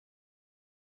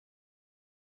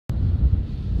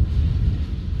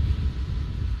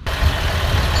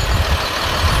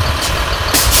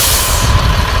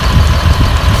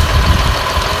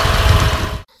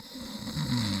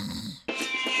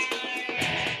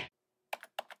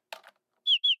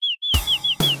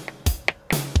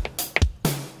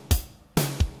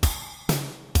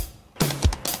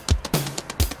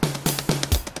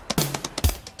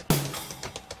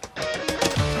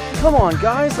Come on,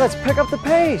 guys, let's pick up the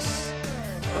pace.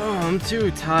 Oh, I'm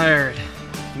too tired.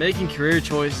 Making career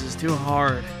choices is too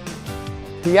hard.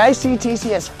 The ICTC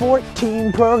has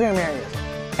 14 program areas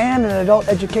and an adult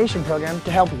education program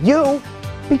to help you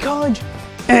be college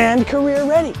and career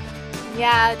ready.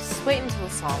 Yeah, just wait until the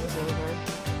song's over.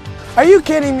 Are you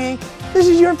kidding me? This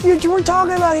is your future we're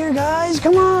talking about here, guys.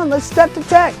 Come on, let's step to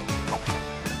tech.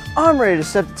 I'm ready to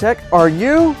step to tech. Are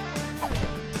you?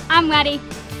 I'm ready.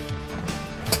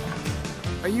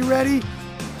 Are you ready?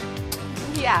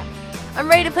 Yeah, I'm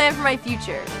ready to plan for my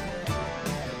future.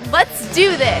 Let's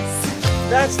do this!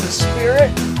 That's the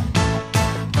spirit.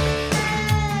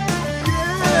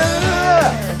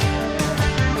 Yeah!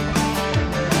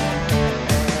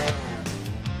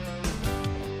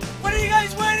 What are you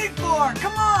guys waiting for?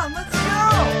 Come on, let's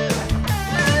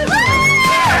go!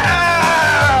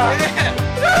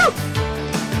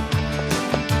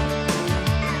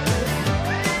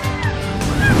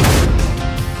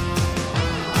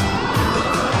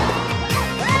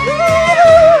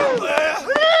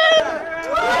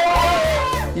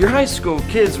 Your high school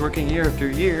kids working year after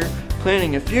year,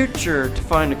 planning a future to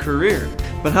find a career.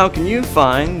 But how can you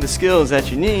find the skills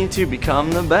that you need to become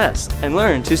the best and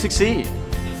learn to succeed?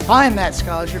 Find that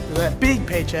scholarship for that big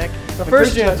paycheck. But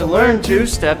first you have to learn to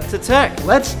step to tech.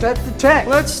 Let's step to tech.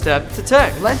 Let's step to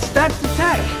tech. Let's step to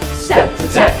tech. Step to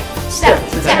tech!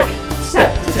 Step to tech!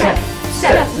 Step to tech!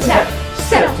 Step to tech!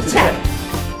 Step to tech!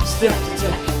 Step to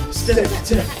tech. Step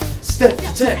to tech. Step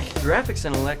to tech. Graphics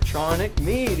and electronic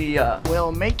media.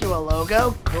 We'll make you a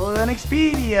logo cooler than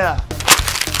Expedia.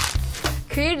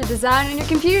 Create a design on your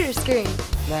computer screen.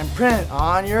 Then print it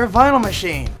on your vinyl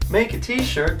machine. Make a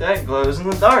t-shirt that glows in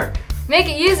the dark. Make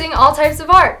it using all types of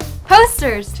art.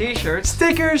 Posters. T-shirts.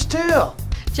 Stickers too.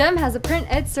 Jem has a print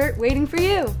ed cert waiting for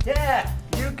you. Yeah,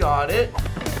 you got it.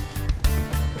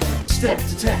 Step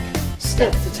to tech.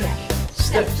 Step to tech.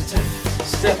 Step to tech.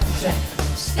 Step to tech.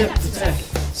 Step to tech.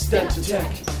 Step to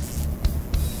tech.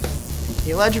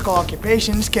 Electrical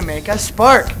occupations can make us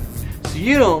spark. So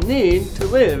you don't need to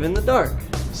live in the dark.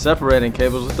 Separating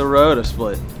cables with the rotor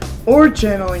split. Or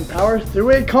channeling power through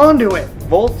a conduit.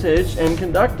 Voltage and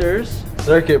conductors.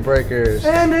 Circuit breakers.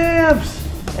 And amps.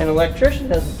 An electrician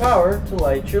has the power to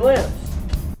light your lamps.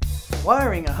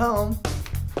 Wiring a home.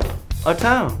 A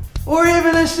town. Or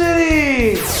even a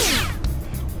city.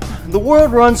 The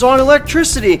world runs on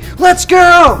electricity. Let's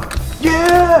go!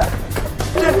 Yeah!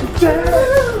 Step to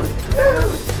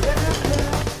tech.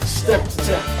 Step to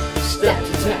tech. Step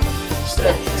to tech.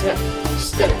 Step to tech.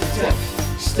 Step to tech.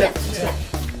 Step to tech.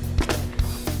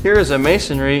 Here is a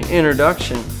masonry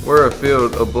introduction. We're a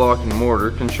field of block and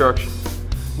mortar construction.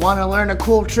 Want to learn a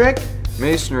cool trick?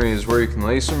 Masonry is where you can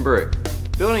lay some brick.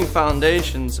 Building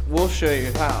foundations, we'll show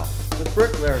you how. With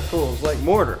bricklayer tools like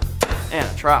mortar and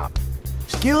a trowel.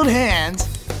 Skilled hands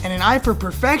and an eye for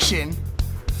perfection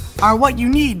are what you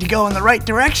need to go in the right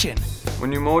direction.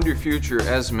 When you mold your future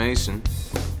as a mason,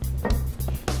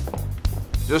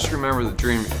 just remember the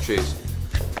dream you're chasing.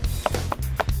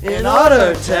 In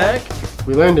auto tech,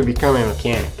 We learn to become a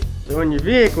mechanic. so when your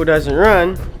vehicle doesn't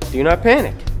run, do not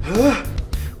panic.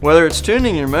 Whether it's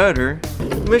tuning your motor,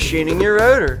 machining your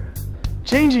rotor,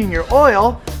 Changing your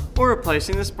oil. or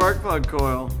replacing the spark plug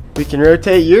coil, We can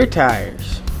rotate your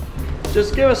tires.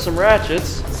 just give us some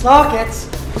ratchets. Sockets.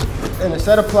 And a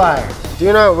set of pliers.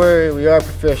 Do not worry, we are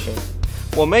proficient.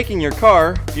 While making your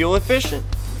car fuel efficient.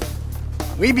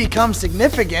 We become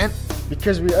significant.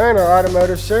 Because we earn our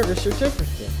automotive service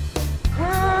certificate.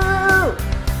 Woo!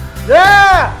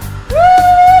 Yeah!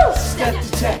 Woo! Step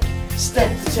to tech,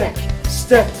 step to tech,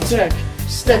 step to tech,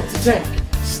 step to tech,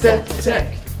 step to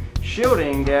tech.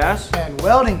 Shielding gas, And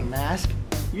welding mask.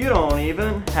 you don't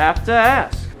even have to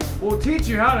ask. We'll teach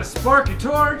you how to spark a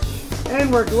torch. And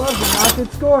we're gloves and not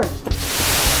get scorched.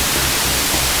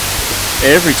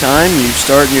 Every time you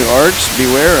start new arcs,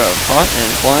 beware of hot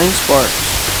and flying sparks.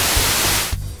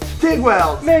 TIG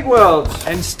welds. MIG welds.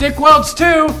 And stick welds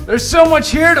too. There's so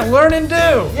much here to learn and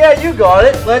do. Yeah, you got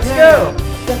it. Let's go.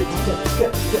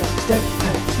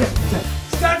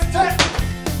 Step to tech.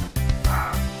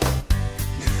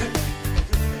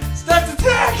 Step to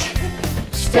tech.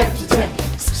 Step to tech.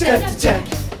 Step to tech.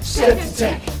 Step to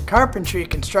tech. Carpentry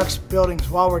constructs buildings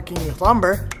while working with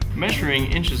lumber.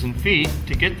 Measuring inches and feet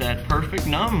to get that perfect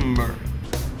number.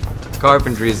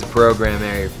 Carpentry is the program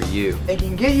area for you. They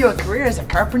can get you a career as a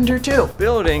carpenter too.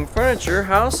 Building furniture,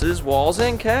 houses, walls,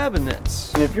 and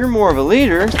cabinets. And if you're more of a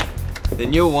leader,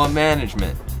 Then you'll want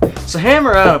management. so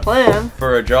hammer out a plan.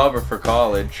 For a job or for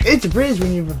college. It's a breeze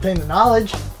when you've obtained the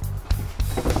knowledge.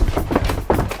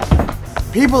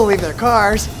 People leave their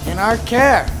cars in our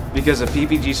care. Because a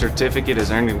PPG certificate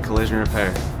is earned in collision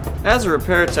repair. As a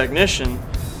repair technician,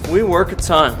 we work a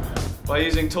ton. By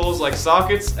using tools like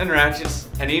sockets and ratchets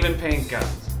and even paint guns.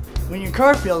 When your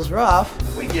car feels rough,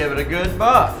 We give it a good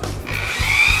buff.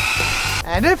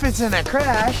 and if it's in a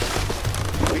crash,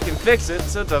 We can fix it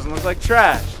so it doesn't look like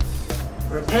trash.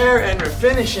 repair and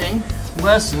refinishing,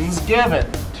 lessons given.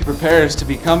 To prepare us to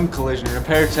become collision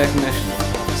repair technicians.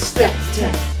 Step to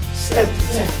tech, step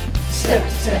to tech, step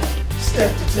to tech,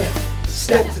 step to tech,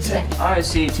 step to tech.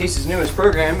 ICTC's newest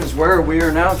program is where we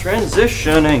are now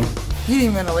transitioning.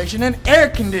 Heating, ventilation, and air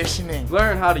conditioning.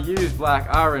 Learn how to use black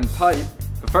iron pipe,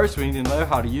 but first we need to know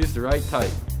how to use the right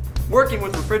type. Working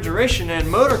with refrigeration and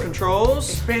motor controls.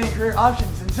 Expanding career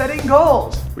options and setting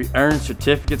goals. We earn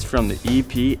certificates from the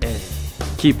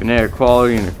EPA, keeping air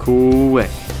quality in a cool way.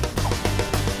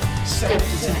 Step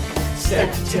to tech,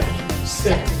 step to tech,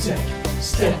 step to tech,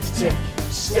 step to tech,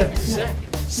 step to tech,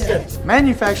 step to tech.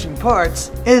 Manufacturing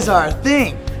parts is our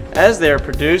thing. As they are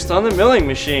produced on the milling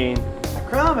machine.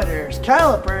 Micrometers,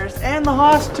 calipers, and the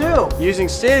Haas too. Using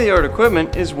state-of-the-art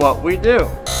equipment is what we do.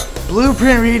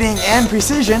 Blueprint reading and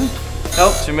precision.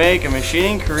 Help to make a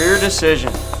machining career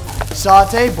decision.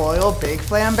 Saute, boil, bake,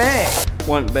 flambe.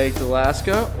 Want baked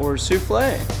Alaska or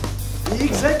souffle? The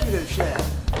executive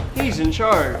chef. He's in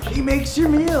charge. He makes your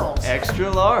meals. Extra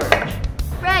large.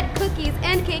 Bread, cookies,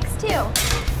 and cakes too.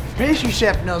 Pastry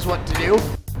chef knows what to do.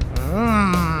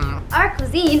 Our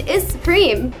cuisine is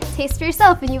supreme. Taste for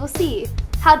yourself and you will see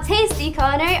how tasty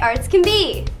culinary arts can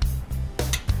be.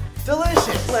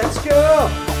 Delicious. Let's go!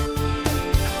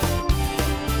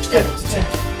 Step to tech,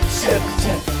 step to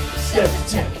tech, step to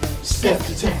tech, step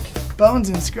to tech. Bones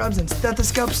and scrubs and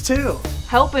stethoscopes too.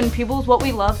 Helping people is what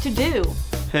we love to do.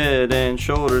 Head and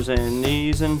shoulders and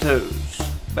knees and toes.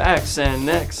 Backs and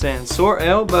necks and sore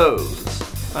elbows.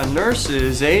 A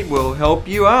nurse's aide will help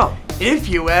you out. If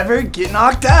you ever get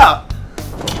knocked out.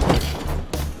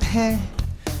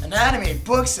 Anatomy,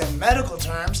 books, and medical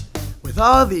terms. With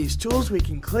all these tools, we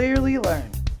can clearly learn.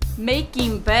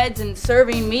 Making beds and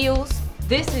serving meals.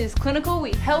 This is Clinical.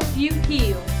 We help you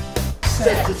heal.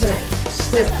 Step to tech,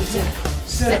 step to tech,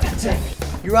 step to tech.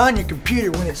 You're on your computer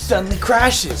when it suddenly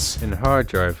crashes. And the hard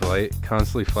drive light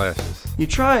constantly flashes. You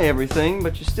try everything,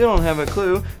 but you still don't have a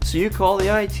clue, so you call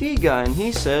the IT guy and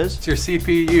he says, It's your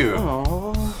CPU.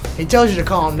 "Aww." He tells you to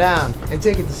calm down and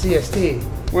take it to CST.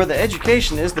 Where the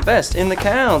education is the best in the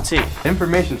county.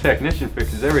 Information technician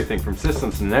fixes everything from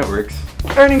systems to networks.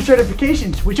 Earning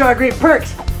certifications, which are great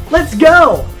perks. Let's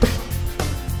go!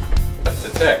 Step to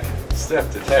tech.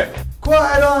 Step to tech.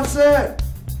 Quiet on set.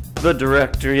 The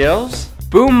director yells,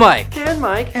 Boom mic! "And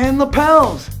Mike, And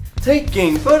lapels.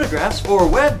 taking photographs for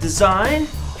web design."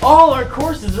 All our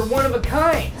courses are one of a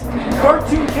kind.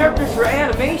 Cartoon characters for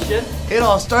animation. It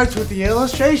all starts with the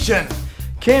illustration.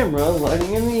 Camera,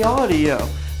 lighting, and the audio.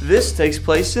 This takes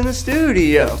place in the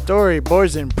studio.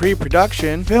 Storyboards and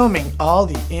pre-production. Filming all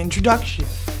the introduction.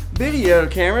 Video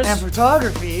cameras. And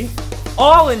photography.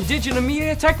 All in digital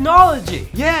media technology.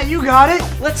 Yeah, you got it.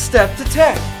 Let's step to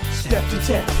tech. Step to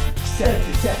tech. Step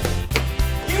to tech.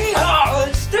 Yeehaw!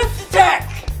 Let's step to tech!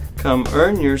 Come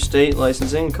earn your state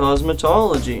license in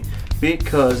cosmetology,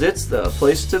 because it's the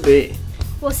place to be.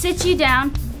 We'll sit you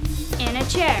down in a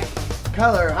chair.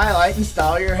 Color, highlight, and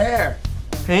style your hair.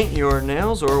 Paint your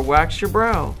nails or wax your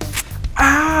brow.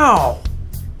 Ow!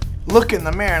 Look in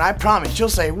the mirror and I promise you'll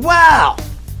say, wow!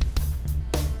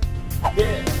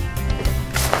 Yeah.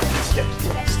 Step to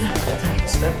tech, step to tech,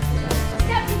 step to tech.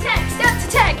 Step to tech, step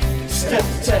to tech. Step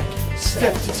to tech,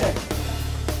 step to tech.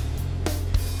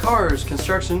 Cars,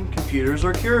 construction, computers,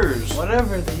 or cures.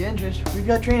 Whatever the interest, we've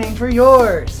got training for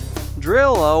yours.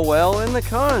 Drill a well in the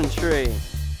country.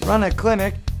 Run a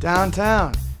clinic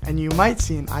downtown, and you might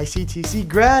see an ICTC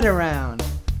grad around.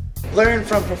 Learn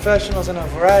from professionals in a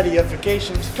variety of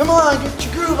vocations. Come on, get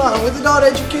your groove on with adult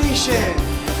education.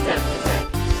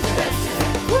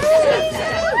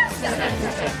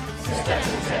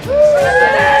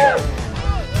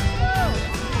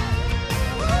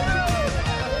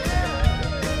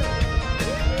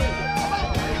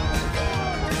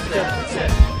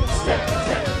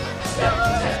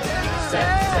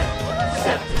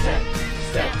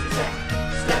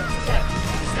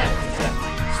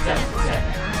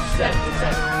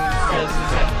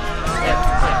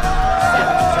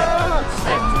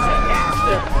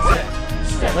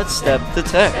 Let's step to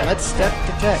tech. Let's step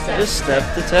to tech. Just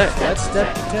step to tech. Let's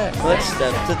step to tech. Let's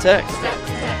step to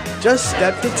tech. Just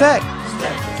step to tech.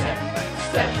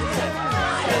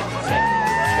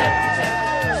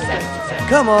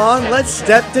 Come on, let's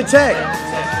step to tech.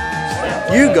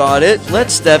 You got it.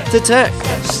 Let's step to tech.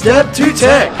 Step to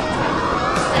tech.